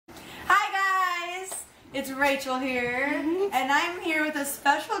It's Rachel here, and I'm here with a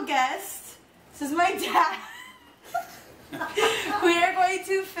special guest. This is my dad. We are going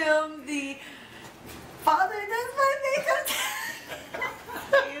to film the Father Does My Makeup.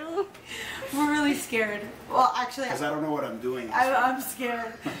 We're really scared. Well, actually, because I don't know what I'm doing. I'm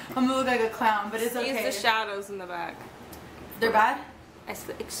scared. I'm gonna look like a clown, but it's okay. Excuse the shadows in the back. They're bad?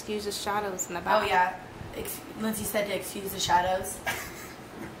 Excuse the shadows in the back. Oh yeah. Lindsay said to excuse the shadows.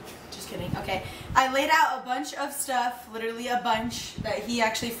 Just kidding. Okay. I laid out a bunch of stuff, literally a bunch, that he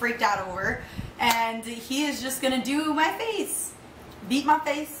actually freaked out over. And he is just gonna do my face. Beat my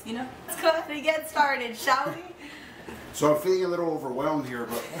face, you know? Let's go ahead and get started, shall we? So I'm feeling a little overwhelmed here,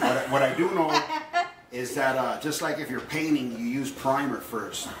 but what I do know is that just like if you're painting, you use primer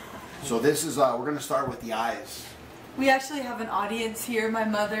first. So this is, we're gonna start with the eyes. We actually have an audience here. My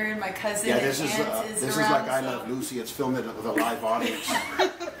mother and my cousin Yeah, and this is around, like I Love Lucy. It's filmed with a live audience.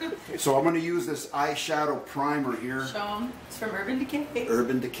 So I'm going to use this eyeshadow primer here. Show them. It's from Urban Decay.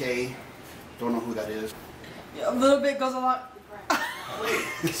 Urban Decay. Don't know who that is. Yeah, a little bit goes a lot.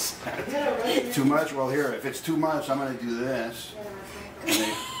 Too much? Well, here, if it's too much, I'm going to do this.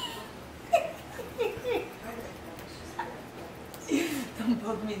 Don't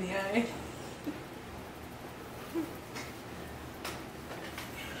poke me in the eye.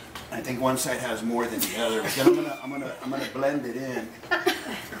 I think one side has more than the other. But then I'm gonna blend it in.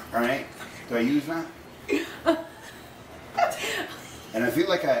 All right? Do I use that? And I feel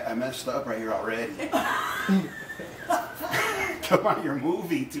like I messed up right here already. Come on, you're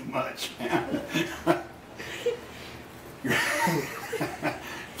moving too much, man.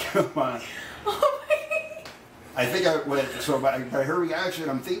 Come on. Oh my. I think I went, so by her reaction,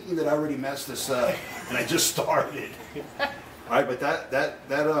 I'm thinking that I already messed this up, and I just started. All right, but that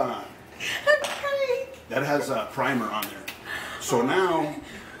has a primer on there. So now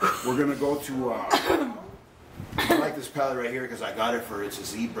we're gonna go to. I like this palette right here because I got it for it's a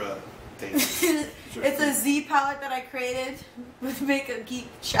zebra thing. It's a Z palette that I created with Makeup Geek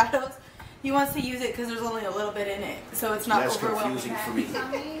shadows. He wants to use it because there's only a little bit in it, so it's not overwhelming. Confusing for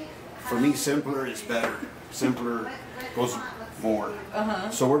me. For me, simpler is better. Simpler goes more.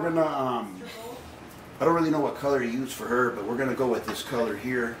 So we're gonna. I don't really know what color to use for her, but we're gonna go with this color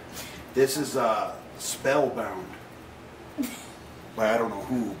here. This is Spellbound. By I don't know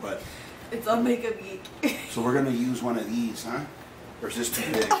who, but it's on Makeup Geek. So we're gonna use one of these, huh? Or is this too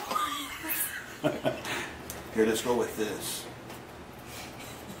big? Here, let's go with this.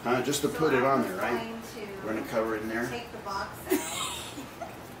 Just to put it on there, right? We're gonna cover it in there. Take the box out.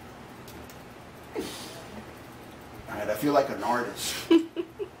 All right, I feel like an artist.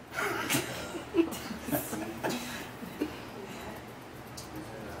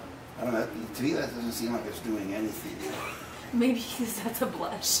 I don't know. To me, that doesn't seem like it's doing anything. Maybe because that's a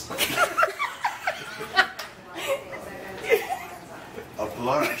blush. A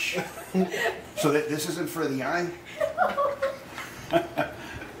blush. So this isn't for the eye?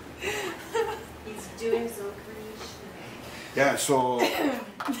 He's doing so creation. Yeah, so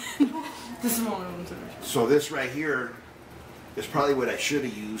This this right here is probably what I should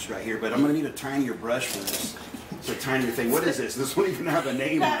have used right here, but I'm gonna need a tinier brush for this. It's a tinier thing. What is this? This won't even have a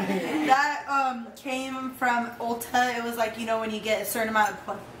name on it. That came from Ulta. It was like, you know, when you get a certain amount of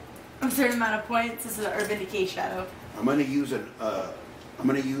points. This is an Urban Decay shadow. I'm gonna use an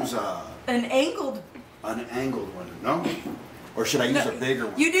angled one. No? Or should I use a bigger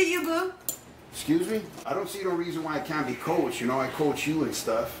one? You do you, boo. Excuse me? I don't see no reason why I can't be coached. You know, I coach you and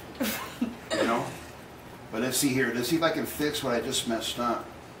stuff. You know? But let's see here. Let's see if I can fix what I just messed up.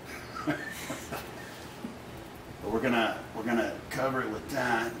 But we're gonna cover it with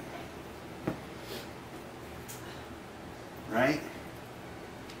that. Right?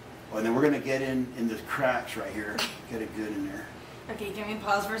 Oh, and then we're gonna get in the cracks right here. Get it good in there. Okay, give me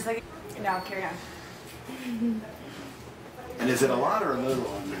pause for a second. Now carry on. And is it a lot or a little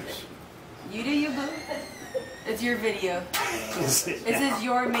on this? You do you, boo. It's your video. This is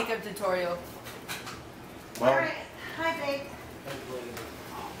your makeup tutorial. Well, Alright, hi babe.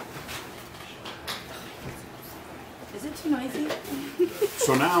 Is it too noisy?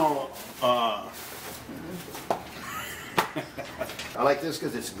 so now, I like this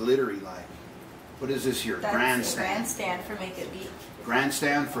because it's glittery like. What is this here? That's Grandstand. Grandstand for Makeup Geek.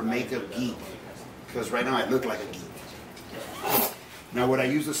 Grandstand for Makeup Geek. Because right now I look like a geek. Now would I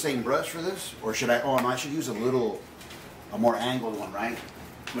use the same brush for this? Or should I, I should use a more angled one, right?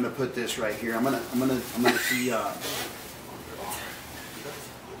 I'm gonna put this right here. I'm gonna see,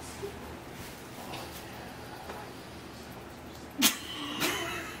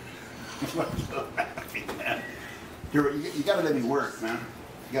 You gotta let me work, man.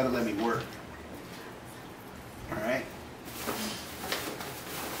 You gotta let me work. All right.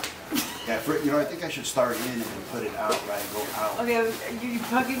 Yeah, I think I should start in and then put it out, right? Go out. Okay, you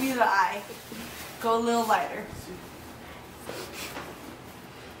bugging me the eye. Go a little lighter.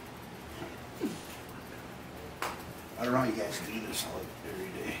 I don't know how you guys do this all every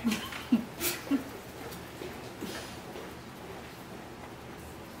day.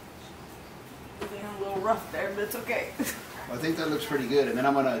 Looking a little rough there, but it's okay. I think that looks pretty good. And then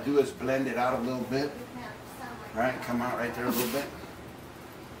I'm gonna do is blend it out a little bit. Right, come out right there a little bit.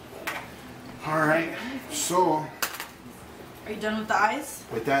 All right, so Are you done with the eyes?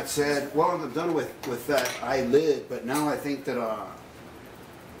 with that said, well, I'm done with that eyelid, but now I think that I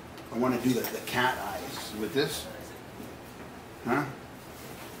want to do the cat eyes with this. Huh?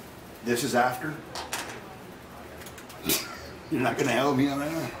 This is after. You're not gonna help me on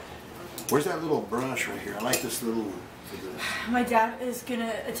that? Where's that little brush right here? I like this little one for this. My dad is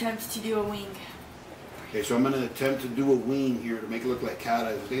gonna attempt to do a wing. Okay, so I'm gonna attempt to do a wing here to make it look like cat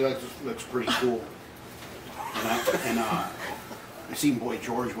eyes. I think that looks pretty cool. And I've seen Boy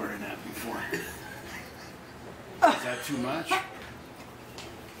George wearing that before. Is that too much?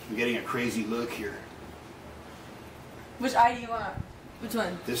 I'm getting a crazy look here. Which eye do you want? Which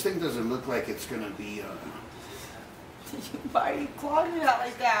one? This thing doesn't look like it's gonna be. Why are you clawing it out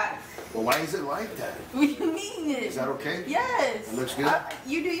like that? Well, why is it like that? What do you mean? Is that okay? Yes. It looks good?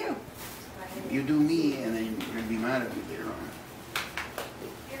 You do you. You do me, and then you're gonna be mad at me later on.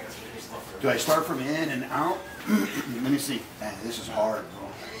 Do I start from in and out? Let me see. Man, this is hard, bro.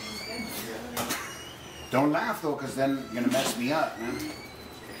 Don't laugh though, because then you're gonna mess me up, man.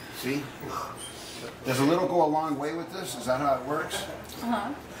 See? Does a little go a long way with this? Is that how it works?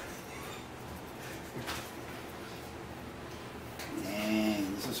 Uh-huh.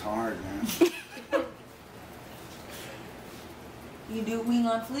 Dang, this is hard, man. You do wing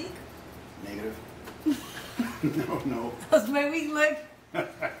on fleek? Negative. No. How's my wing look?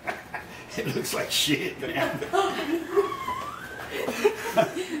 It looks like shit, man.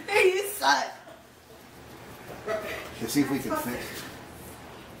 Hey, you suck. Let's see if we can fix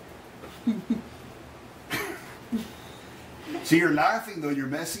it. See, you're laughing though. You're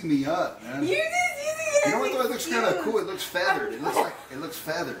messing me up, man. You're just using it. You know what though? It looks kind of cool. It looks feathered. It looks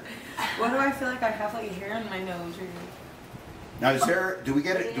feathered. Why do I feel like I have like hair on my nose? Or... Now, do we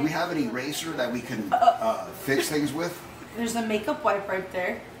have an eraser that we can fix things with? There's a makeup wipe right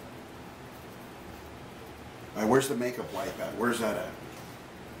there. All right, where's the makeup wipe at? Where's that at?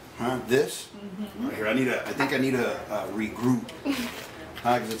 Huh? This? Mm-hmm. Right here. I think I need to regroup.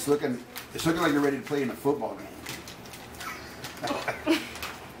 Because it's looking like you're ready to play in a football game.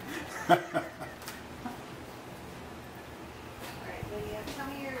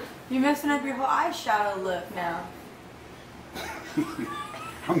 You're messing up your whole eyeshadow look now.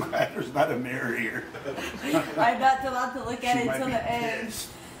 I'm glad there's not a mirror here. I'm not allowed to look at She it might until be the end. pissed.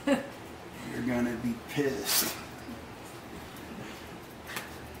 You're gonna be pissed.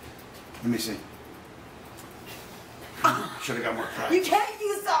 Let me see. Should have got more practice. You can't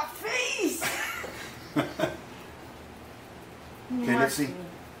use that face! Okay, let's see.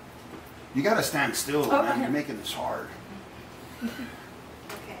 You gotta stand still, Oh, man. okay. You're making this hard. Okay.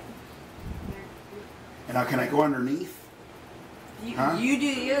 And now, can I go underneath? Huh? You do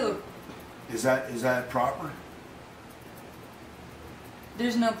you. Is that proper?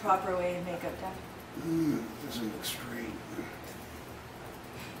 There's no proper way to make up that. Doesn't look straight.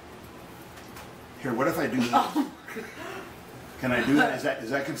 Here, what if I do this? Oh, Can I do that? Is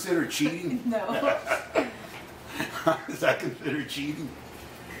that considered cheating? no. Is that considered cheating?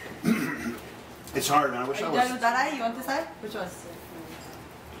 It's hard, man. I wish Are I you was. done with that eye? You want this eye? Which one?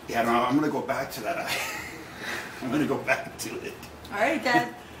 Yeah, no, I'm gonna go back to that eye. I'm gonna go back to it. Alright,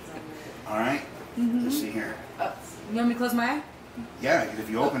 Dad. All right. Let's see here. You want me to close my eye? Yeah, if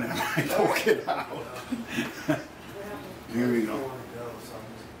you open it, I might poke it out. Here we go.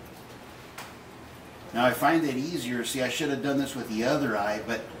 Now I find it easier. See, I should have done this with the other eye,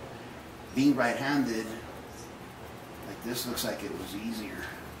 but being right-handed, like this looks like it was easier.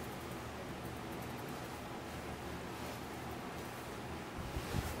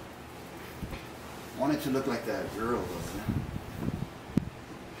 I want it to look like that girl, though.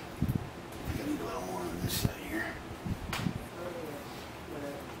 I think I need a little more on this side here.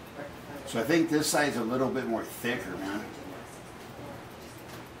 So I think this side's a little bit more thicker, man.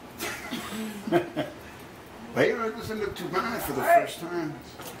 But you know, it doesn't look too bad for the first time,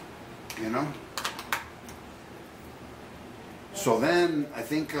 you know? So then I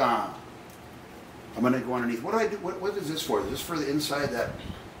think I'm gonna go underneath. What do I do? What is this for? Is this for the inside that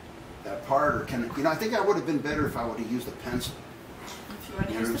part, or can, you know? I think I would have been better if I would have used a pencil. If you want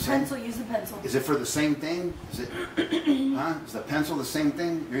to You know use what the I'm saying? pencil, use the pencil. Is it for the same thing? Is it, huh? Is the pencil the same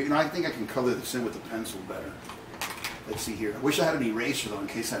thing? You know, I think I can color this in with the pencil better. Let's see here. I wish I had an eraser though in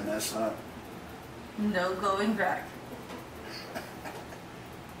case I mess up. No going back.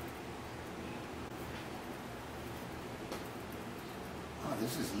 Oh,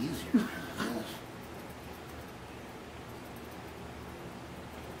 this is easier. Yes.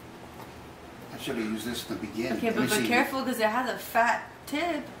 I should have used this in the beginning. Okay, Let me but be see. careful because it has a fat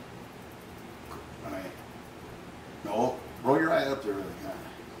tip. All right. No, roll your eye up there really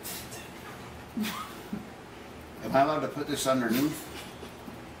good. Am I allowed to put this underneath?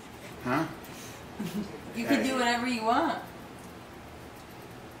 Huh? You can do whatever you want.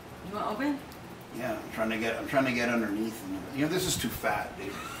 You want open? Yeah, I'm trying to get underneath. And, you know, this is too fat,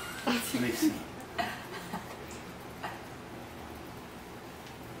 dude. Let me see.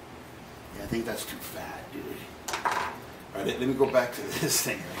 Yeah, I think that's too fat, dude. All right, let me go back to this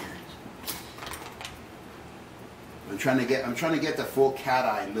thing right here. I'm trying to get the full cat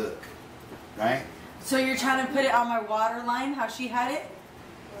eye look, right? So you're trying to put it on my water line, how she had it?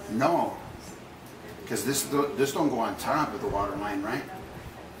 No, because this don't go on top of the water line, right?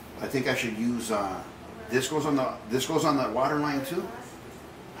 I think I should use this goes on the water line too,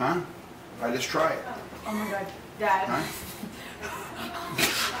 huh? All right, let's try it. Oh my God, Dad. Huh?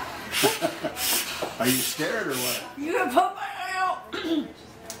 Are you scared or what? You gonna put my eye out? Can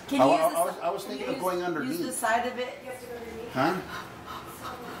you I was thinking of going Use the underneath, side of it. huh?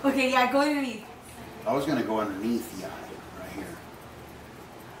 Okay, yeah, go underneath. I was gonna go underneath the eye right here.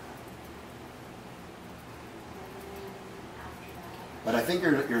 But I think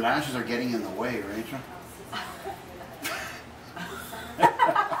your lashes are getting in the way, Rachel.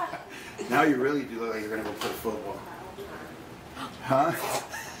 Now you really do look like you're gonna go play football. Huh?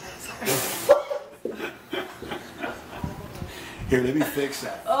 Here, let me fix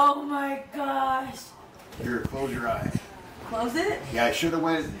that. Oh my gosh. Here, close your eye. Close it? Yeah, I should have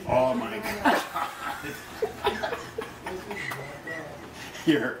went. Oh my God.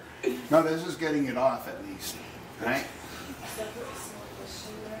 Here. No, this is getting it off at least. Right?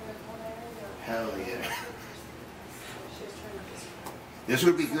 Hell yeah. This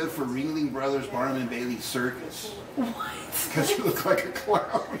would be good for Ringling Brothers Barnum and Bailey Circus. What? Because you look like a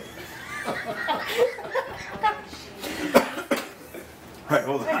clown. Alright,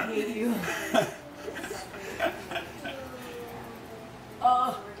 hold I on. hate you.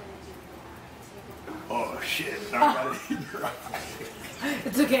 Oh, Oh shit. Now I got it in your eye.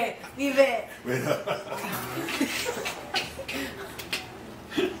 it's okay. Leave it. Wait up.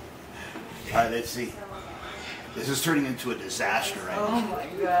 Alright, let's see. This is turning into a disaster right now. Oh my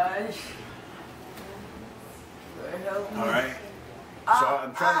gosh. Lord help me. Alright. So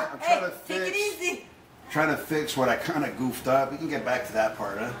I'm trying to Hey, fix. take it easy. Trying to fix what I kind of goofed up. We can get back to that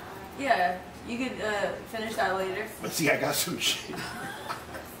part, huh? Yeah, you could finish that later. But see, I got some shit.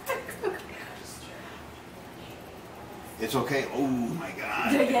 It's okay. Oh my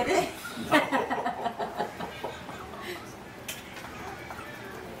God. Did I get it?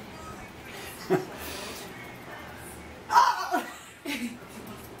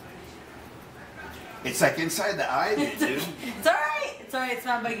 It's like inside the eye, dude. It's alright. It's alright. It's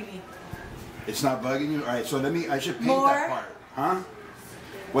not bugging me. It's not bugging you? All right, so I should paint More? that part, huh?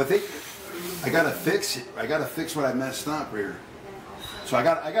 Well, I gotta fix it. I gotta fix what I messed up here. So I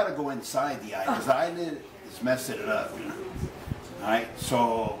gotta go inside the eye because the eyelid is messing it up. You know? All right,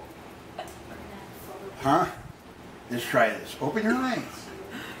 so, huh? Let's try this. Open your eyes.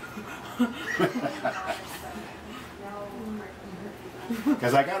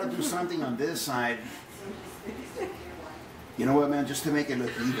 Because I gotta do something on this side. You know what, man? Just to make it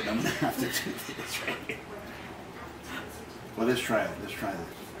look even, I'm gonna have to do this right here. Well, let's try it. Let's try this.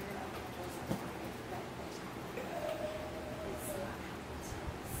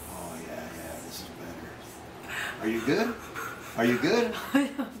 Oh yeah, this is better. Are you good? Are you good? All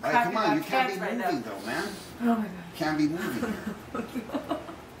right, come on. You can't be moving though, man. Oh my god. Can't be moving here.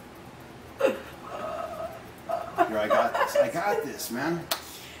 Here, I got this. I got this, man.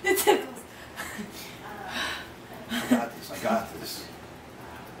 It tickles. I got this. I got this.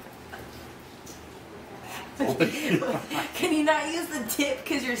 Open. Can you not use the tip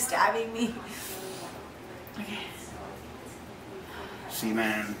because you're stabbing me? Okay. See,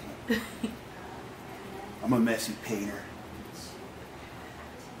 man, I'm a messy painter.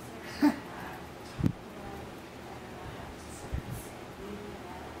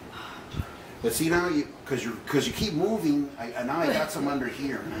 But see now, because you keep moving, now I got some under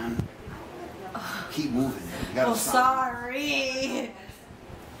here, man. Keep moving. You gotta Oh, stop. sorry.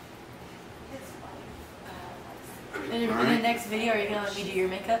 In the Alright. next video, are you gonna let me do your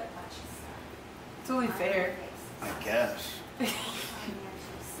makeup? It's only fair. I guess.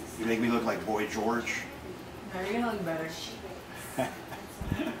 You make me look like Boy George. No, you're gonna look better.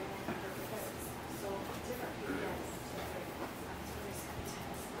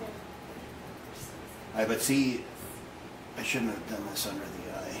 But see, I shouldn't have done this under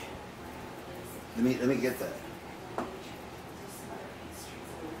the eye. Let me get that.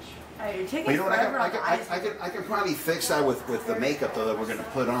 Alright, you're taking But you know what? forever on the eyes. I can probably fix that with the makeup though that we're gonna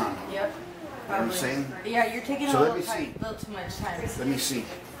put on. Yep. You know what I'm Probably. saying? Yeah, you're taking So a let little, me see. little too much time. Let me see.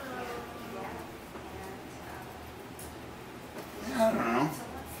 I don't know.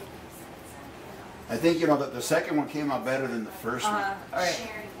 I think the second one came out better than the first one.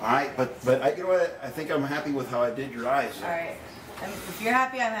 Alright. All right, but you know what? I think I'm happy with how I did your eyes. Alright. If you're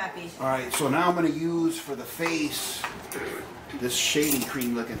happy, I'm happy. All right, so now I'm gonna use for the face this shaving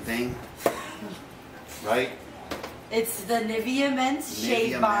cream looking thing, right? It's the Nivea Men's Nivea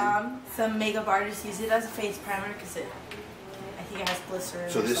Shave Men. Balm. Some makeup artists use it as a face primer because I think it has glycerin.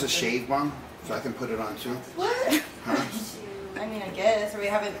 So or this something. is shave balm, so I can put it on too. What? Huh? I mean, I guess. Or we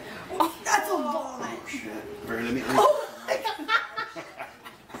haven't. Oh, that's a vomit. Oh shit! Here, let me. Oh my god.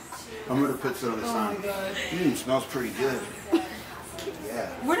 I'm gonna put some of this Oh on. my god. Smells pretty good. Yeah.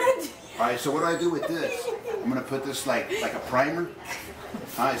 We're not. All right, so what do I do with this? I'm gonna put this like a primer.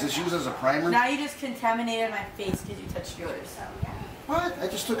 Is this used as a primer? Now you just contaminated my face because you touched yours. What? I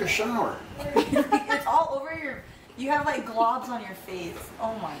just took a shower. It's all over your. You have like globs on your face.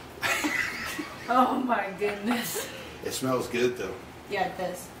 Oh my. Oh my goodness. It smells good though. Yeah, it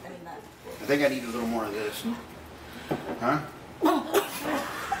does. I mean that. I think I need a little more of this. Huh?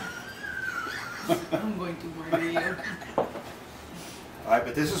 I'm going to murder you. All right,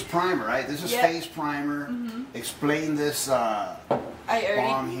 but this is primer, right? This is Yep. face primer. Explain this. I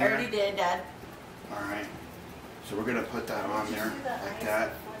Balm here. already did, Dad. All right. So we're gonna put that on there like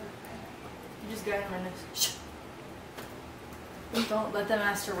that. You just got him in this. Don't let the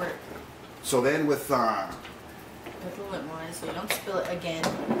master work. So then with Put the lip more in so you don't spill it again.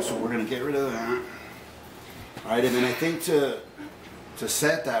 so we're gonna get rid of that. All right, and then I think to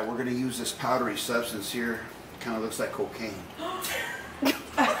set that, we're gonna use this powdery substance here. Kind of looks like cocaine.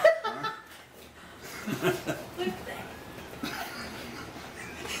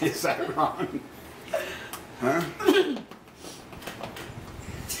 Is that wrong? Huh?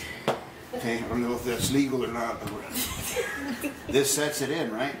 Okay, I don't know if that's legal or not, but this sets it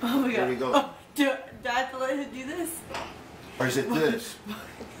in, right? Oh my god. There we go. Oh, do I have to let him do this? Or is it this?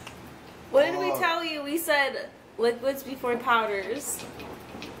 What did we Oh. tell you? We said liquids before powders.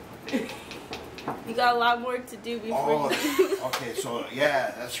 You got a lot more to do before you Oh, okay, so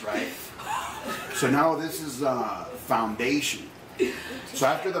yeah, that's right. So now this is foundation. So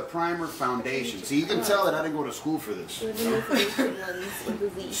after the primer, foundation. See, you can tell that I didn't go to school for this.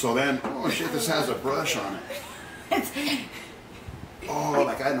 So then, oh shit, this has a brush on it. Oh,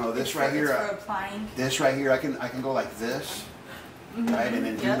 like I know this right It's for here. applying. This right here, I can go like this, right, and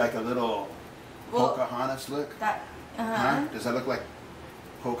then do Yep. like a little Well, Pocahontas look. That. Huh? Does that look like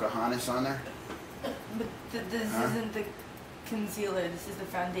Pocahontas on there? But this Huh? isn't the concealer. This is the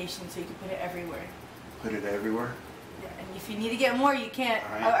foundation, so you can put it everywhere. Put it everywhere. Yeah, and if you need to get more, you can't.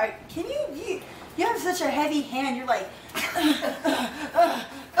 All right. Can you have such a heavy hand. You're like,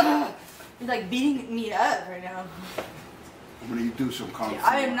 you're like beating me up right now. I'm gonna do some kung fu.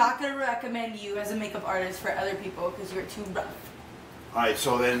 I am not gonna recommend you as a makeup artist for other people because you're too rough. All right,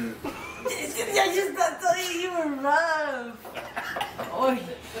 so then, I just not telling you you were rough. Oy.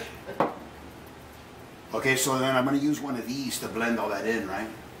 okay, so then I'm gonna use one of these to blend all that in, right?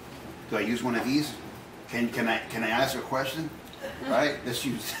 Do I use one of these? Can I ask a question? Right? Let's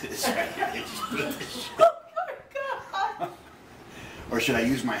use this. Oh my god. Or should I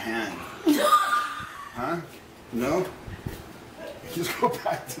use my hand? Huh? No? Just go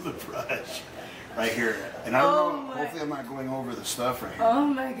back to the brush. Right here. And I don't Oh know, my- hopefully I'm not going over the stuff right here. Oh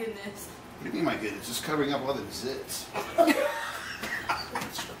my goodness. What do you mean, my goodness? It's covering up all the zits.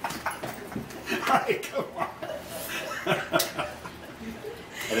 Alright, come on.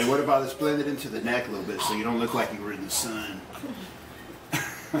 And then what about let's blend it into the neck a little bit so you don't look like you were in the sun.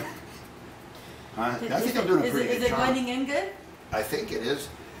 Huh? I think I'm doing a pretty Is good it job. blending in good? I think it is.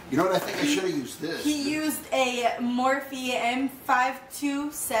 You know what? I think I should have used this He used a Morphe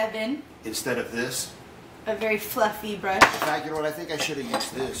M527, instead of this. a very fluffy brush. In fact, you know what? I think I should have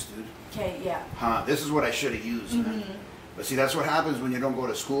used this, dude. Okay, yeah. Huh? This is what I should have used, man. But see, that's what happens when you don't go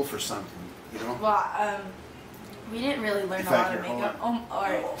to school for something, you know? Well, we didn't really learn In a fact, lot of here, hold makeup.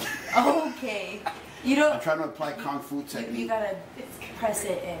 Alright. Okay. You don't. I'm trying to apply kung fu You technique. gotta press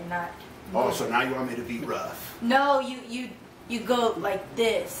it and not Oh, so now you want me to be rough? No, you go like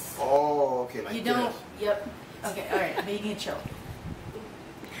this. Oh, okay, like You don't. this. Yep. Okay. All right. But you can chill.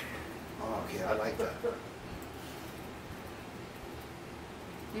 Oh, okay, I like that.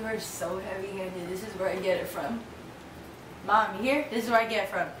 You are so heavy-handed. This is where I get it from. Mom, you hear? This is where I get it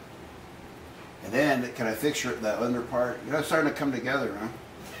from. And then, can I fix the under part? You know, it's starting to come together,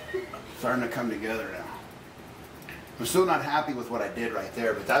 huh? Starting to come together now. I'm still not happy with what I did right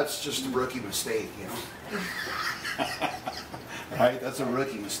there, but that's just a rookie mistake, you know? Right? That's a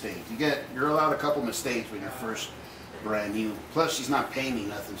rookie mistake. You're allowed a couple mistakes when you're first brand new. Plus, she's not paying me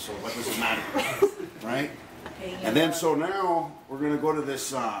nothing, so what does it matter? Right? And then, so now, we're going to go to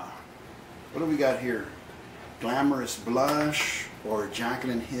this, what do we got here? Glamorous Blush or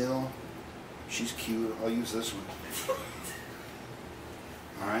Jaclyn Hill. She's cute. I'll use this one.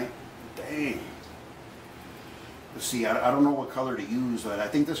 Alright. Dang. Let's see. I don't know what color to use, but I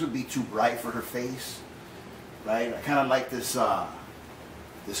think this would be too bright for her face. Right? I kind of like this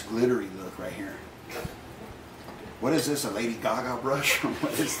this glittery look right here. What is this? A Lady Gaga brush?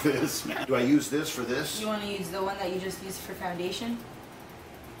 What is this, man? Do I use this for this? You want to use the one that you just used for foundation?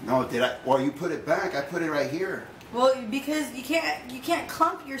 No, did I? Well, you put it back. I put it right here. Well, because you can't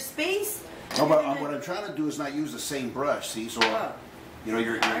clump your space. No, but what I'm trying to do is not use the same brush. See, so you know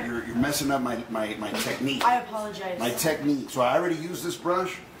you're messing up my technique. I apologize. My technique. So I already used this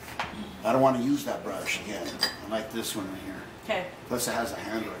brush. I don't want to use that brush again. I like this one right here. Okay. Plus it has a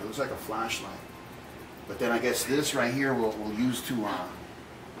handle. It looks like a flashlight. But then I guess this right here we'll use to.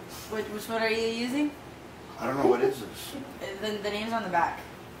 Which one are you using? I don't know what is this. The name's on the back,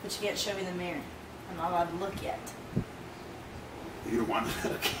 but you can't show me the mirror. I'm not allowed to look yet. You don't want to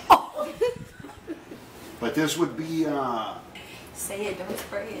look. But this would be. Say it, don't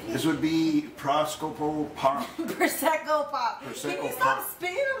spray it. This would be Proscopo Pop. Prosecco pop. Prosecco Can you pop. stop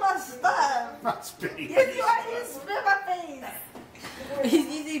spitting on my stuff? Not spitting. Yes, you are. You spit in my face. He's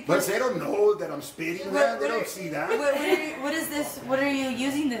using. But they don't know that I'm spitting that. They don't see that. What is this? What are you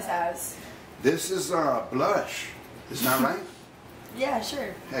using this as? This is blush. Isn't that right? Yeah,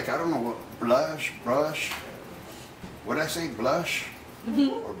 sure. Heck, I don't know what blush, brush. What did I say? Blush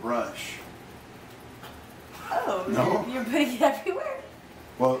or brush? Oh, No. You're putting it everywhere.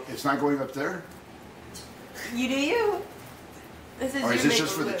 Well, it's not going up there. You do you. This is. Or is your this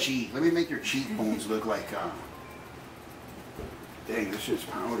just for the look. cheek? Let me make your cheekbones look like. Dang, this shit's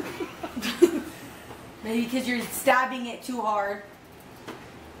powdery. Maybe because you're stabbing it too hard.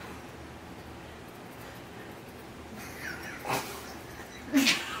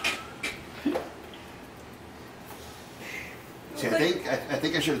 See, I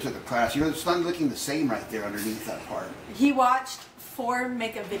think I should have took a class. You know, it's not looking the same right there underneath that part. He watched 4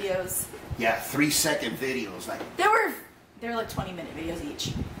 makeup videos. Yeah, 3-second videos. Like, They were like 20-minute videos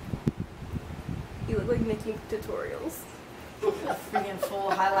each. You look like making tutorials. Freaking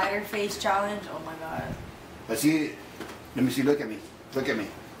full highlighter face challenge. Oh my god. but see, let me see. Look at me. Look at me.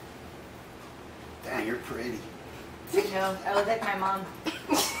 Dang, you're pretty. You know, I look like my mom.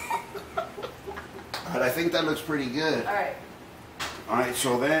 But I think that looks pretty good. All right. All right,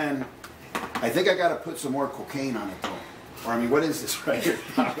 so then I think I got to put some more cocaine on it, though. Or I mean, what is this right here?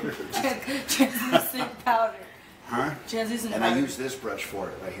 Powder. Translucent powder. Huh? Translucent And powder. I used this brush for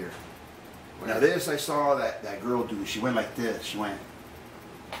it right here. Now this I saw that girl do. She went like this. She went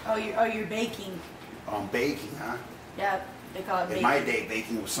You're baking. on baking, huh? Yeah, they call it baking. In my day,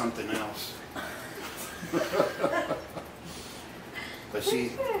 baking was something else. But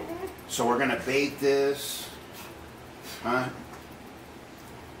see, so we're gonna bake this, huh?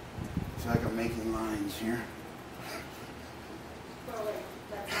 It's like I'm making lines here.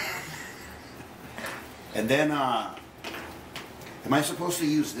 And then, am I supposed to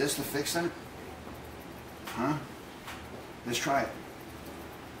use this to fix it? Huh? Let's try it.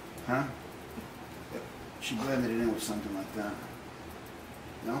 Huh? She blended it in with something like that.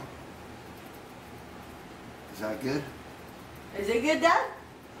 No? Is that good? Is it good, Dad?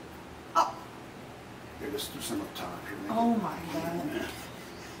 Oh. Here, let's do some up top here. Maybe. Oh my god.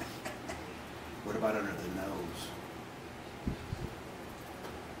 What about under the nose?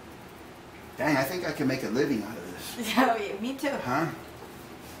 Dang, I think I can make a living out of this. Oh, yeah, me too. Huh?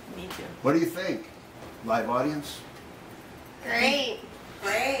 Me too. What do you think? Live audience? Great.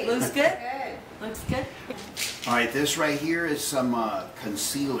 Great. Looks good? Good. Looks good. All right, this right here is some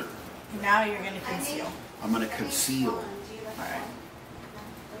concealer. Now you're gonna conceal. I'm going to conceal. Alright.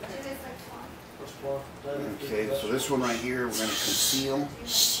 Okay, so this one right here, we're going to conceal.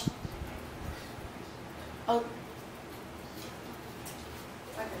 Shh. Oh.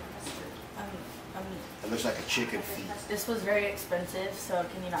 It looks like a chicken feet. This was very expensive, so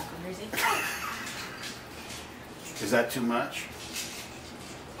can you not go crazy? Is that too much?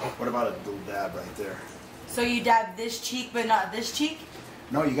 What about a little dab right there? So you dab this cheek, but not this cheek?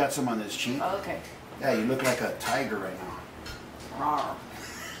 No, you got some on this cheek. Oh, okay. Yeah, you look like a tiger right now.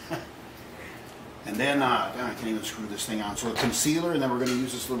 And then, I can't even screw this thing on. So a concealer, and then we're going to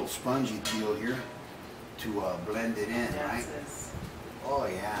use this little spongy peel here to blend it in, right? Oh,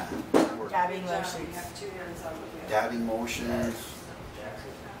 yeah. Dabbing motions. Dabbing motions.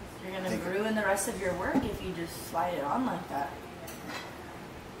 You're going to ruin the rest of your work if you just slide it on like that.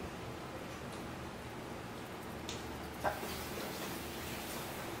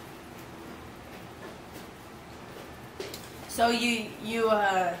 So you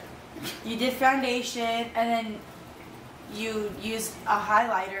did foundation, and then you used a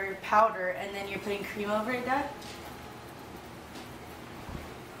highlighter powder, and then you're putting cream over it, Dad?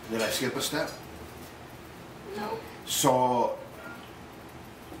 Did I skip a step? No. So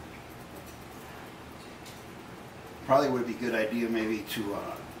probably would be a good idea maybe to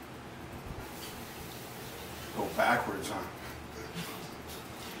go backwards, huh?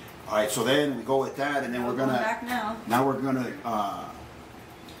 All right, so then we go with that, and then we're gonna. Back now. Now we're gonna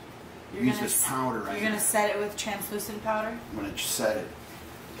use this powder right You're gonna set it with translucent powder. I'm gonna set it.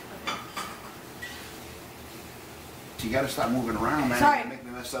 So you gotta stop moving around, man. Sorry. You make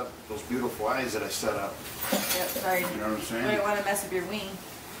me mess up those beautiful eyes that I set up. Yep, sorry. You know what I'm saying? I don't want to mess up your wing.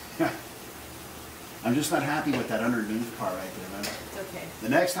 I'm just not happy with that underneath part right there, man. It's okay. The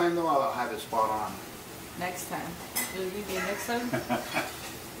next time though, I'll have it spot on. Next time. Will you be next time?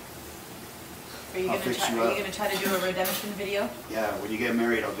 Are you I'll gonna fix try? you Are up. you gonna try to do a redemption video? Yeah, when you get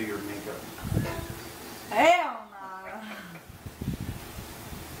married, I'll do your makeup. Hell no.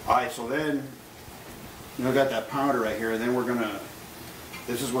 All right, so then, you know, I got that powder right here, and then we're gonna.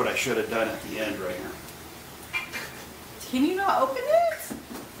 This is what I should have done at the end right here. Can you not open it?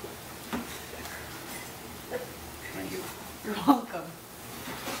 Thank you. You're welcome.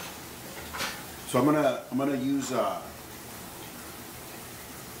 So I'm gonna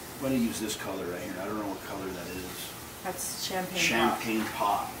use this color right here. I don't know what color that is. That's champagne. Champagne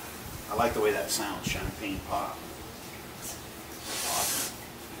pop. I like the way that sounds. Champagne pop. Awesome.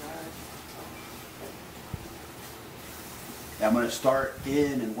 Yeah, I'm gonna start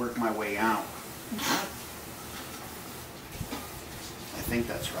in and work my way out. I think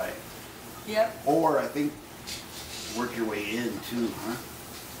that's right. Yep. Or I think work your way in too, huh?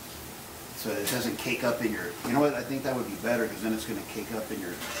 So it doesn't cake up in your. You know what? I think that would be better because then it's going to cake up in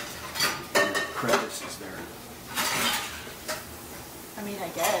your crevices there. I mean, I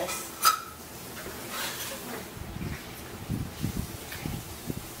guess.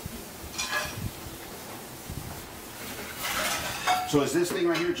 So is this thing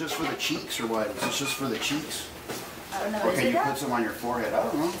right here just for the cheeks or what? Is this just for the cheeks? I don't know. Or Is can it you that? put some on your forehead? I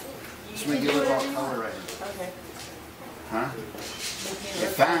don't know. Just make it look all color right here. Okay. Huh? Make me In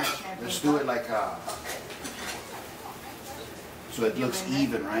look fact, like champagne let's do it pop. like so it looks Doing it?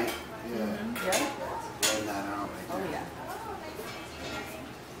 even, right? Yeah. Yeah. Blend that out right Oh there. yeah.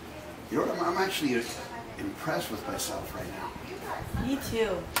 You know what? I'm actually impressed with myself right now. Me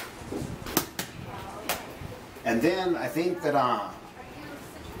too. And then I think that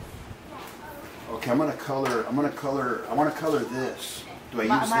okay, I want to color this. Do I use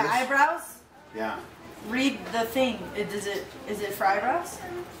My this? eyebrows. Yeah. Read the thing. Is it for eyebrows?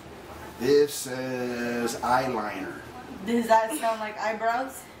 This says eyeliner. Does that sound like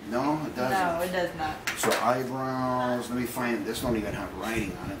eyebrows? No, it doesn't. No, it does not. So eyebrows, let me find, this don't even have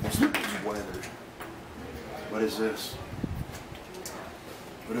writing on it. This thing is weathered. What is this?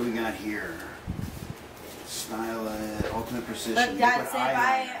 What do we got here? Style it, ultimate precision. But Dad, Liquid say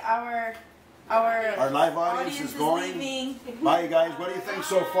eyeliner. bye. Our live audience is going. leaving. Bye guys, what do you think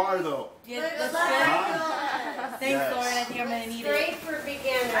so far though? Get the Huh? Thanks, Yes. Lauren. I think I'm gonna need Great it. for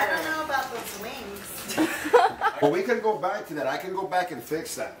beginners. I don't know about those wings. Well, we can go back to that. I can go back and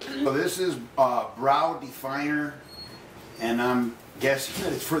fix that. So this is brow definer, and I'm guessing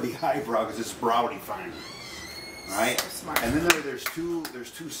that it's for the eyebrow because it's brow definer, right? So smart. And then there's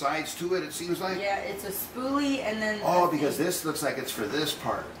two sides to it. It seems like. Yeah, it's a spoolie and then. Oh, the because thing. this looks like it's for this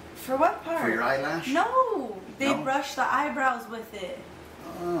part, For what part? for your eyelash. No, they No? brush the eyebrows with it.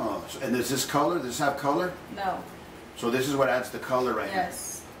 Oh, so, and does this color? Does this have color? No. So this is what adds the color right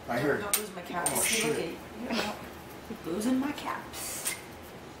Yes. here. Right here. Don't lose my caps. Oh, See, look shit. at you. Losing my caps.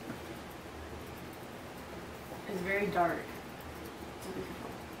 It's very dark.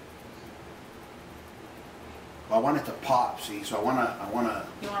 Well, I want it to pop. See, so I wanna.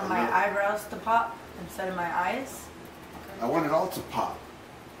 You want my eyebrows to pop instead of my eyes? I want it all to pop.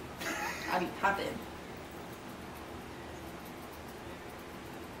 I be popping.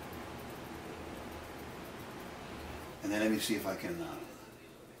 And then let me see if I can,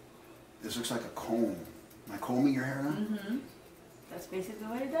 this looks like a comb. Am I combing your hair now? Mm-hmm. That's basically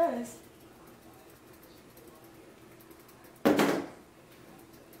what it does.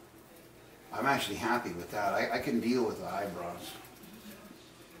 I'm actually happy with that. I can deal with the eyebrows.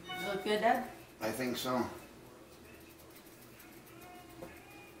 Look good, Dad? I think so.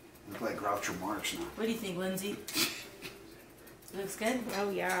 Look like Groucho Marx now. What do you think, Lindsay? Looks good? Oh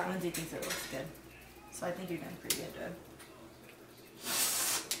yeah. Lindsay thinks it looks good. So I think you're doing pretty good, Dad.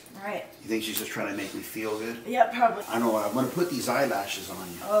 Alright. You think she's just trying to make me feel good? Yeah, probably. I know, I'm going to put these eyelashes on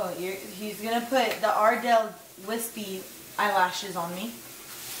you. Oh, he's gonna put the Ardell Wispy eyelashes on me.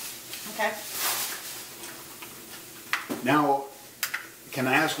 Okay. Now, can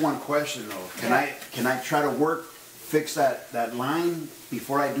I ask one question though? Can I try to fix that line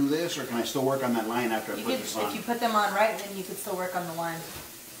before I do this, or can I still work on that line after I put this on? If you put them on right, then you could still work on the line.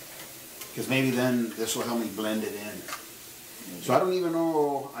 Because maybe then this will help me blend it in. So I don't even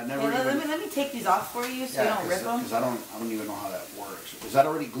know. I never. Hey, let me take these off for you so you don't rip them. Because I don't even know how that works. Is that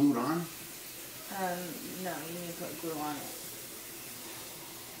already glued on? No, you need to put glue on it.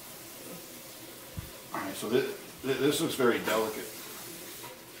 All right. So this looks very delicate.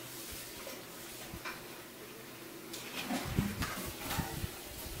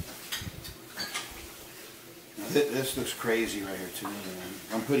 This looks crazy right here to me, man.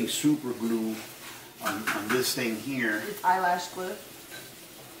 I'm putting super glue on this thing here. It's eyelash glue.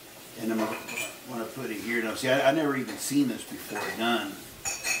 And I'm gonna put it here. Now, see, I never even seen this before done.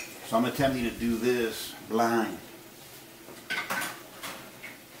 So I'm attempting to do this blind.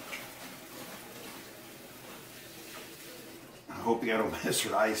 I hope I don't mess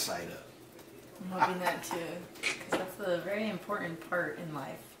her eyesight up. I'm hoping that too, because that's a very important part in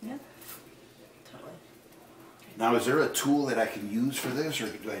life. Yeah, totally. Now, is there a tool that I can use for this, or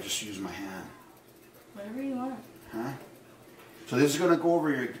do I just use my hand? Whatever you want. Huh? So this is going to go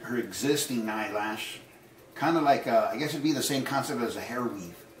over her existing eyelash. Kind of like, I guess it'd be the same concept as a hair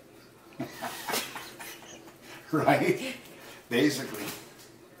weave. Right? Basically.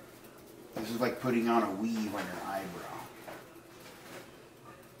 This is like putting on a weave on your eyebrow.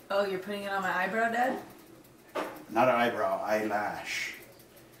 Oh, you're putting it on my eyebrow, Dad? Not an eyebrow, eyelash.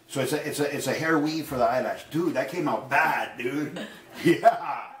 So it's a hair weave for the eyelash. Dude, that came out bad, dude.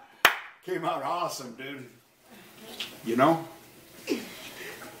 Yeah. Came out awesome, dude. You know?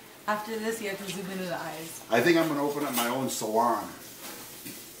 After this, you have to zoom into the eyes. I think I'm going to open up my own salon.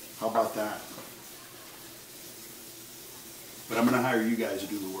 How about that? But I'm going to hire you guys to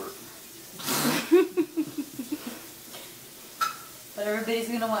do the work. But everybody's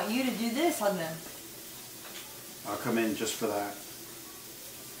going to want you to do this on them. I'll come in just for that.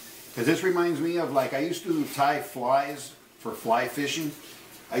 Because this reminds me of, like, I used to tie flies for fly fishing.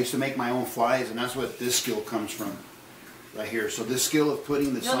 I used to make my own flies, and that's what this skill comes from. Right here. So this skill of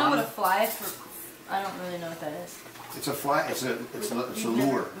putting the You don't know what a fly is? I don't really know what that is. It's a fly. It's a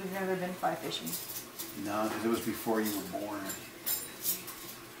lure. We've never been fly fishing. No, because it was before you were born.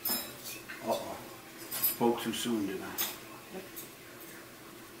 Uh-oh. Spoke too soon, didn't I?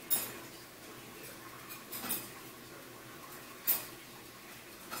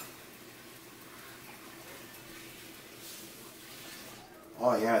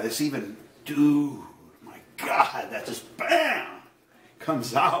 Oh yeah, this even, dude, my God, that just bam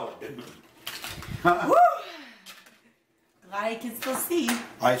comes out. Woo! Glad I can still see. All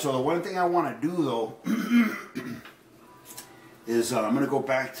right, so the one thing I want to do though is I'm gonna go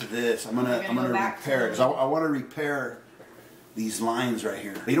back to this. I'm gonna repair it because I want to repair these lines right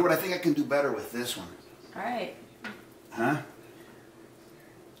here. But you know what? I think I can do better with this one. All right. Huh?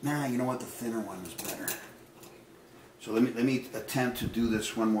 Nah, you know what? The thinner one is better. So let me attempt to do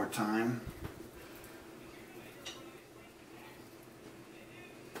this one more time.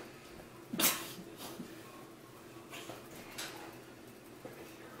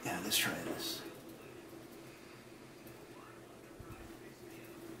 Yeah, let's try this.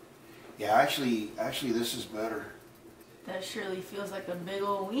 Yeah, actually this is better. That surely feels like a big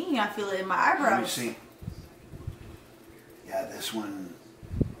old wing. I feel it in my eyebrows. Let me see. Yeah, this one.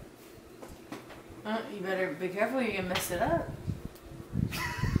 You better be careful, you're going to mess it up.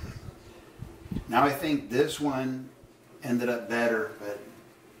 Now I think this one ended up better, but...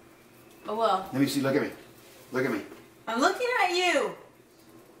 Oh well. Let me see, look at me. Look at me. I'm looking at you.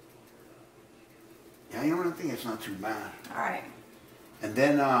 Yeah, you know what, I think it's not too bad. Alright. And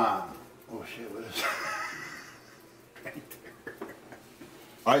then, oh shit, what is that? Right there.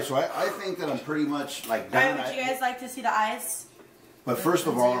 Alright, so I think that I'm pretty much like done. Alright, would you guys like to see the eyes? But first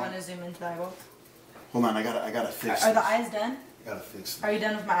of So all, you want to zoom into the eyeballs? hold on, I gotta fix Are the this. eyes done? I gotta fix this. Are you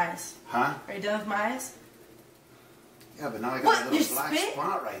done with my eyes? Huh? Are you done with my eyes? Yeah, but now I got What, a little you black spit?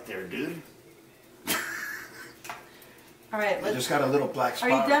 spot right there, dude. All right. I Let's, just got a little black are spot.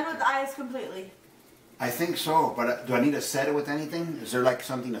 you right done there. with the eyes completely? I think so, but do I need to set it with anything? Is there like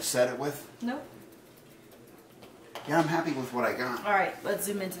something to set it with? Nope. Yeah, I'm happy with what I got. All right. Let's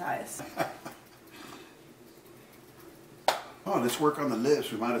zoom into the eyes. Oh, let's work on the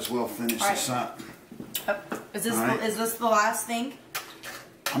lips. We might as well finish All right. this up. Is this All right. is this the last thing?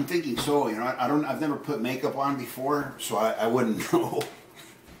 I'm thinking so. You know, I've never put makeup on before, so I wouldn't know.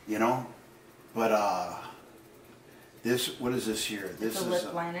 You know, but this, what is this here? This The is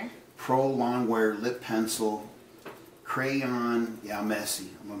lip a liner. Pro Longwear lip pencil, crayon. Yeah, I'm messy.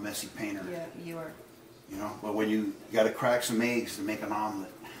 I'm a messy painter. Yeah, you are. You know, but when you got to crack some eggs to make an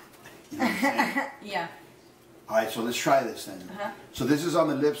omelet. You know what I'm saying? Yeah. All right, so let's try this then. Uh-huh. So this is on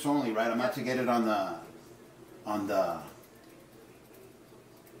the lips only, right? I'm not to get it on the.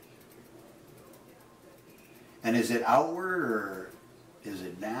 And is it outward or is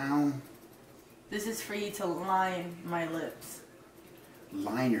it down? This is for you to line my lips.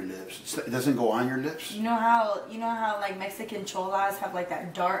 Line your lips. It doesn't go on your lips. You know how like Mexican cholas have like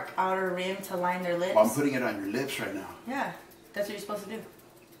that dark outer rim to line their lips? Well, I'm putting it on your lips right now. Yeah, that's what you're supposed to do.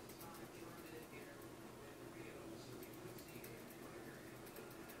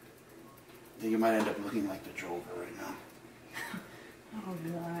 Then you might end up looking like the Joker right now. Oh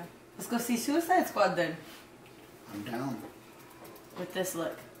god. Let's go see Suicide Squad then. I'm down. With this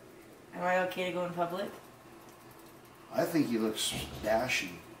look. Am I okay to go in public? I think he looks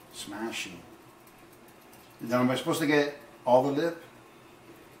dashing, smashing. Now, am I supposed to get all the lip?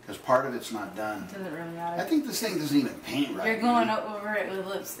 Because part of it's not done. Doesn't really I matter. think this thing doesn't even paint right. You're going man. over it with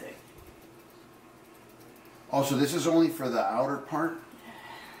lipstick. Also, this is only for the outer part?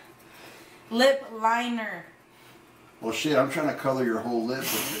 Lip liner. Well, shit, I'm trying to color your whole lip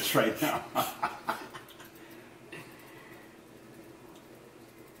with this right now. I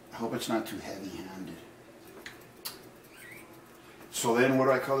hope it's not too heavy-handed. So then what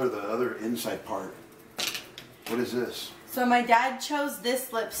do I color the other inside part? What is this? So my dad chose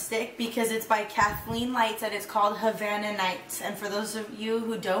this lipstick because it's by Kathleen Lights and it's called Havana Nights. And for those of you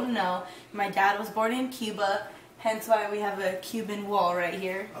who don't know, my dad was born in Cuba, hence why we have a Cuban wall right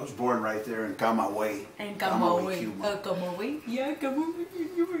here. I was born right there in Camagüey. And Camagüey, Camagüey. Cuba. Camagüey? Yeah,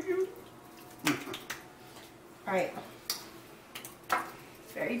 Camagüey. Alright.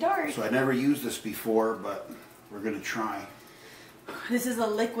 It's very dark. So I never used this before, but we're going to try. This is a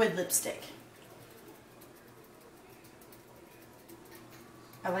liquid lipstick.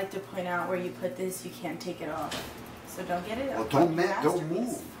 I like to point out where you put this, you can't take it off. So don't get it Well, up. don't Masterpiece.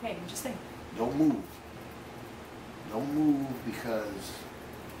 move. Okay, I'm just saying. Don't move. Don't move because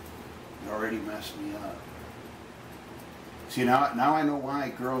you already messed me up. See, now I know why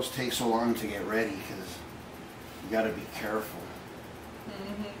girls take so long to get ready, because you got to be careful.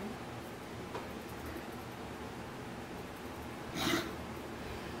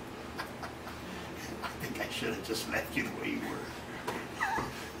 I think I should have just left you the way you were.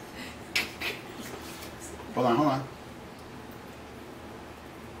 Hold on, hold on.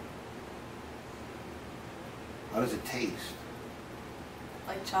 How does it taste?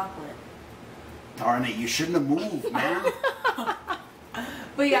 Like chocolate. Darn it, you shouldn't have moved, man.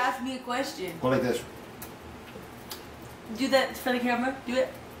 But you asked me a question. Go like this. Do that for the camera. Do it.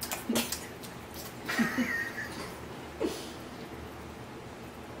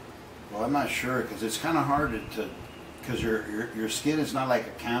 Well, I'm not sure, because it's kind of hard to, because your skin is not like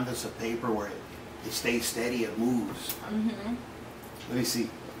a canvas of paper where it stays steady, it moves. Mm-hmm. Let me see.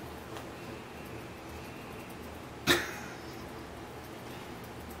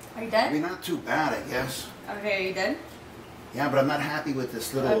 Are you I done? mean, not too bad, I guess. Okay, are you done? Yeah, but I'm not happy with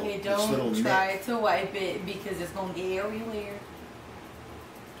this little, Okay, this little don't nip. try to wipe it because it's gonna get everywhere.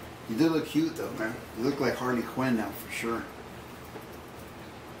 You do look cute, though, man. You look like Harley Quinn now, for sure.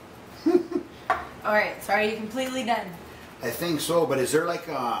 Alright, so are you completely done? I think so, but is there like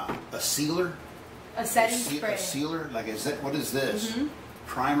a sealer? A setting A spray. sealer? Like, is that, what is this? Mhm.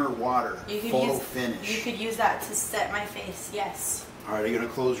 Primer water, You could photo use, finish. You could use that to set my face, yes. All right, are you gonna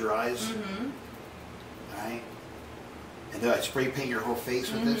close your eyes? Mm-hmm. All right. And do I spray paint your whole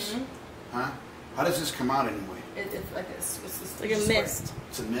face with this? Mhm. Huh? How does this come out anyway? It's like a, it's Like a squirt. mist.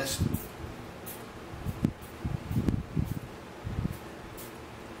 It's a mist.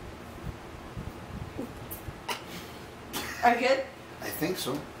 Are you good? I think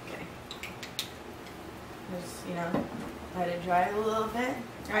so. Okay. Just, let it dry a little bit.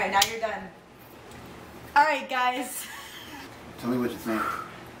 Alright, now you're done. Alright, guys. Tell me what you think.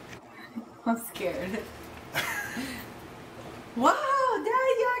 I'm scared. Wow, Dad,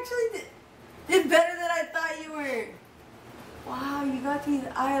 you actually did better than I thought you were. Wow, you got these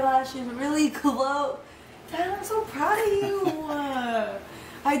eyelashes really close. Dad, I'm so proud of you.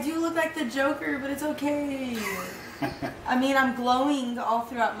 I do look like the Joker, but it's okay. I mean, I'm glowing all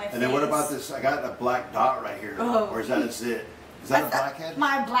throughout my face. And then what about this? I got a black dot right here. Oh. Or is that a zit? Is that a blackhead?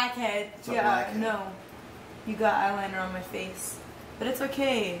 My blackhead. It's a Yeah, blackhead. no. You got eyeliner on my face. But it's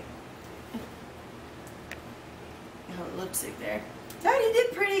okay. Oh, lipstick there. Dad, you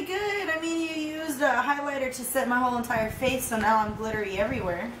did pretty good. I mean, you used a highlighter to set my whole entire face, so now I'm glittery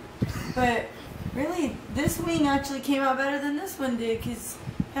everywhere. But really, this wing actually came out better than this one did, because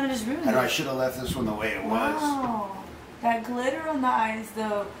kind of just ruined I know I it. should have left this one the way it was. Wow. That glitter on the eyes,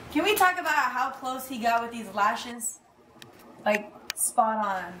 though. Can we talk about how close he got with these lashes? Like, spot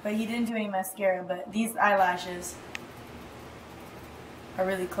on. But he didn't do any mascara, but these eyelashes are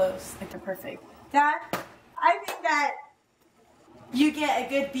really close. Like, they're perfect. Dad, I think that you get a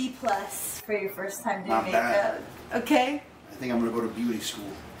good B+ for your first time doing Not makeup. bad. Okay? I think I'm going to go to beauty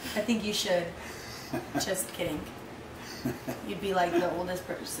school. I think you should. Just kidding. You'd be like the oldest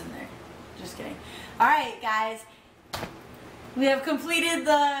person there. Just kidding. Alright, guys. We have completed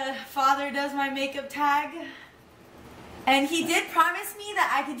the Father Does My Makeup tag. And he did promise me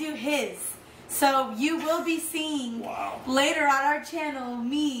that I could do his. So you will be seeing later on our channel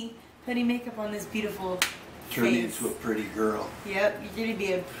me putting makeup on this beautiful Turn me face. into a pretty girl. Yep, you're gonna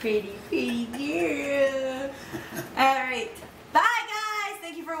be a pretty girl. Alright. Bye guys!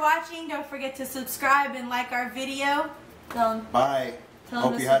 Thank you for watching. Don't forget to subscribe and like our video. Bye.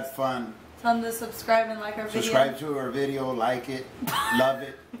 Hope you had fun. Tell them to subscribe and like our video. Subscribe to our video, like it, love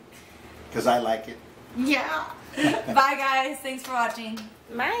it, because I like it. Yeah. Bye guys. Thanks for watching.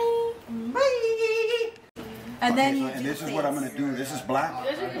 Bye. Bye. And then you and this is what I'm going to do. This is black.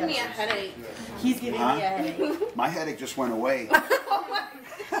 You guys are giving me a headache. He's giving me a headache. My headache just went away.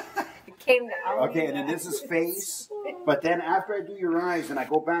 It came down. Okay, and then this is face. But then after I do your eyes, and I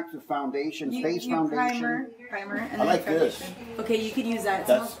go back to foundation, face foundation. Primer, and I then like foundation. this. Okay, you could use that.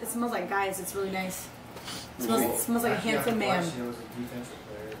 It smells like guys. It's really nice. It smells like a handsome man.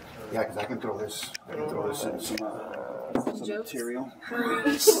 Yeah, because I can throw this. I can throw this in some material.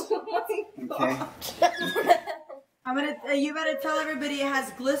 Okay. You better tell everybody it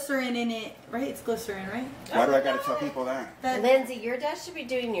has glycerin in it, right? It's glycerin, right? Why do I got to tell people that? Lindsay, your dad should be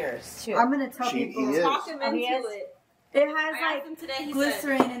doing yours too. I'm gonna tell He people. is. Talk him into it. It has I asked him today, like he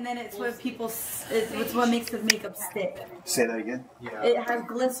glycerin, and then it's what it's what makes the makeup stick. Say that again. It has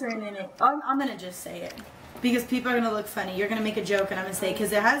glycerin in it. I'm gonna just say it because people are gonna look funny. You're gonna make a joke, and I'm gonna say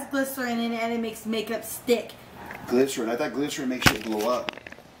because it has glycerin in it, and it makes makeup stick. Glycerin. I thought glycerin makes you blow up.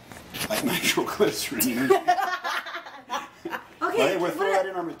 Like nitroglycerin. Okay, We'll throw that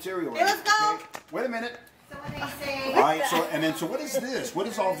in our material. Okay, let's go. Okay. Wait a minute. So when they say, All right. So what is this? What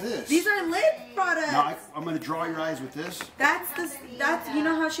is all this? These are lip products. Now I'm going to draw your eyes with this. That's you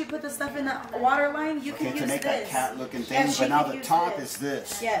know how she put the stuff in the water line? You can Okay, use to make this. that cat-looking thing. And she But now can the use top this. is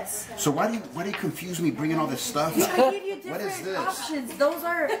this. Yes. So why do you confuse me bringing all this stuff? I give you What is different this? options.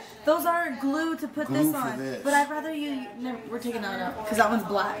 Those are glue to put Glue this for on. this. But I'd rather you. No, we're taking that out because that one's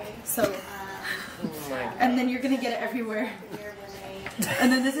black. So. And then you're gonna get it everywhere.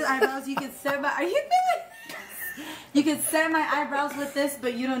 And then this is eyebrows. You can set my. Are you good? You can set my eyebrows with this,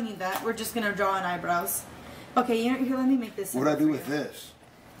 but you don't need that. We're just gonna draw on eyebrows. Okay, here. Let me make this. What do I do with this?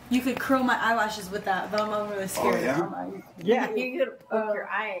 You could curl my eyelashes with that, but I'm really scared. Oh, Yeah, you could poke your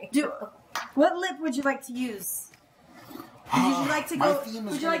eye. What lip would you like to use? Would you like to My go? theme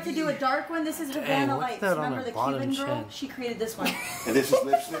is Would you like to gonna do a be- dark one? This is Havana what's Lights. that on Remember her the bottom Cuban girl? chin? She created this one. And this is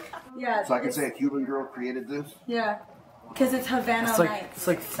lipstick? Yeah. So I can say a Cuban girl created this? Yeah. Because it's Havana It's like Nights. it's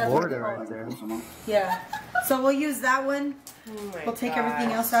like That's what Florida it's right called. there. Yeah. So we'll use that one. Oh my We'll take gosh.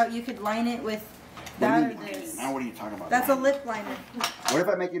 everything else out. You could line it with What that do or you mean? this. Now what are you talking about? That's a lip liner. What if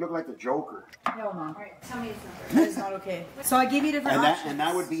I make you look like the Joker? Hell no. alright, tell me his number. That is not okay. So I give you different options. And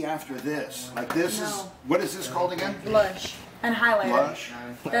that would be after this. Like this is, No. what is this called again? Blush and highlighter. Blush.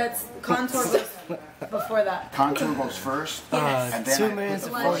 That's contour goes before that. Contour goes first. Yes. And then 2 I put minutes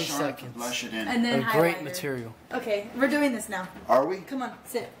the and blush 40 on, seconds. Blush it in. And then A highlighter. great material. Okay, we're doing this now. Are we? Come on,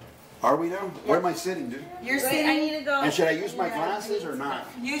 sit. Are we now? Where am I sitting, dude? You're Wait, sitting. I need to go. And should I use my glasses or not?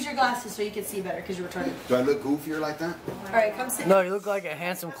 Use your glasses so you can see better because you're retarded. Do I look goofier like that? All right, come sit. No, you look like a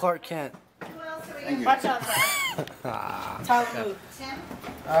handsome Clark Kent. Who else are we Thank you. Watch out. Top move. Tim?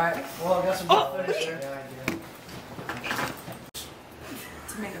 Alright, well I guess we'll finish here.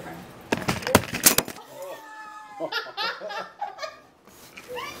 To make a friend.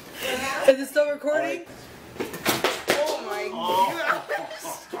 Is it still recording? Oh my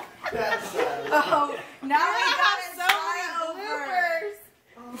Oh, now we got so many bloopers.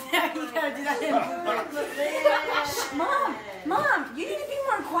 Yeah, you gotta do that in bloopers. Shh, Mom, you need to be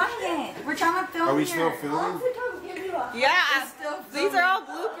more quiet. We're trying to film. Are we here. still filming? Yeah. Still These are all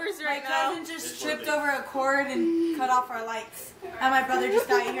bloopers My right now. cousin just tripped over a cord and cut off our lights. And my brother just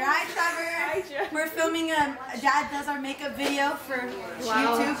got here. Hi, Trevor. Trevor. We're filming Dad does our makeup video for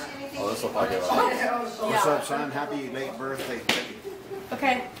YouTube. Oh, this will probably get loud. What's up, son? Happy late birthday.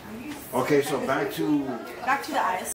 Okay, Okay, so back to back to the eyes.